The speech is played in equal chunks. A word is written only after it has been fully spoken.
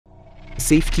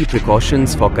Safety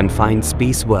precautions for confined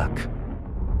space work.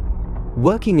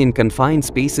 Working in confined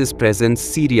spaces presents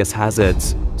serious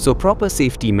hazards, so proper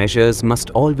safety measures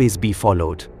must always be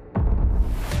followed.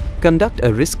 Conduct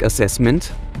a risk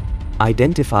assessment.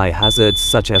 Identify hazards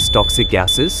such as toxic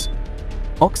gases,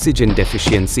 oxygen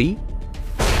deficiency,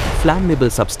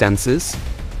 flammable substances,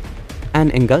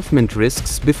 and engulfment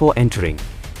risks before entering.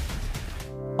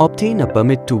 Obtain a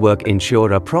permit to work.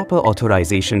 Ensure a proper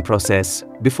authorization process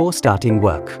before starting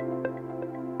work.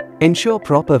 Ensure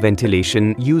proper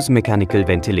ventilation. Use mechanical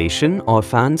ventilation or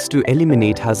fans to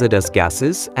eliminate hazardous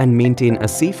gases and maintain a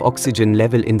safe oxygen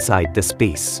level inside the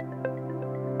space.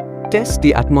 Test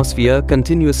the atmosphere.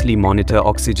 Continuously monitor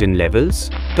oxygen levels,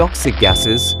 toxic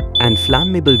gases, and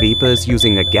flammable vapors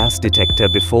using a gas detector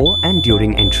before and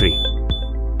during entry.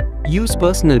 Use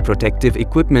personal protective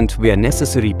equipment where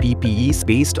necessary. PPEs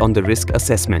based on the risk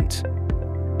assessment.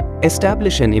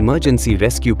 Establish an emergency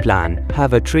rescue plan.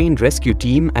 Have a trained rescue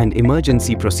team and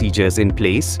emergency procedures in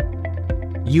place.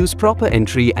 Use proper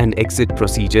entry and exit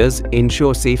procedures.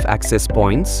 Ensure safe access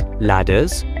points,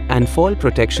 ladders, and fall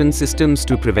protection systems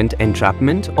to prevent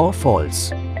entrapment or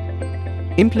falls.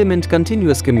 Implement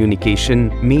continuous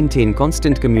communication. Maintain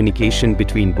constant communication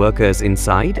between workers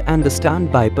inside and the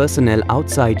standby personnel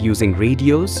outside using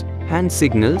radios, hand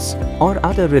signals, or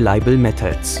other reliable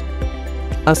methods.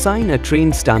 Assign a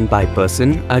trained standby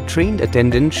person. A trained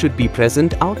attendant should be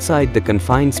present outside the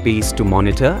confined space to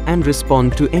monitor and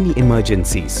respond to any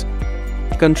emergencies.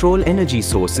 Control energy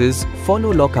sources.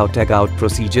 Follow lockout-tagout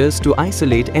procedures to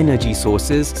isolate energy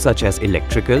sources such as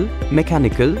electrical,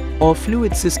 mechanical, or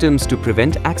fluid systems to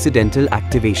prevent accidental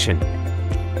activation.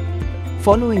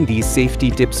 Following these safety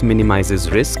tips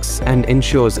minimizes risks and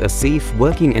ensures a safe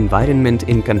working environment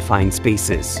in confined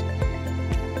spaces.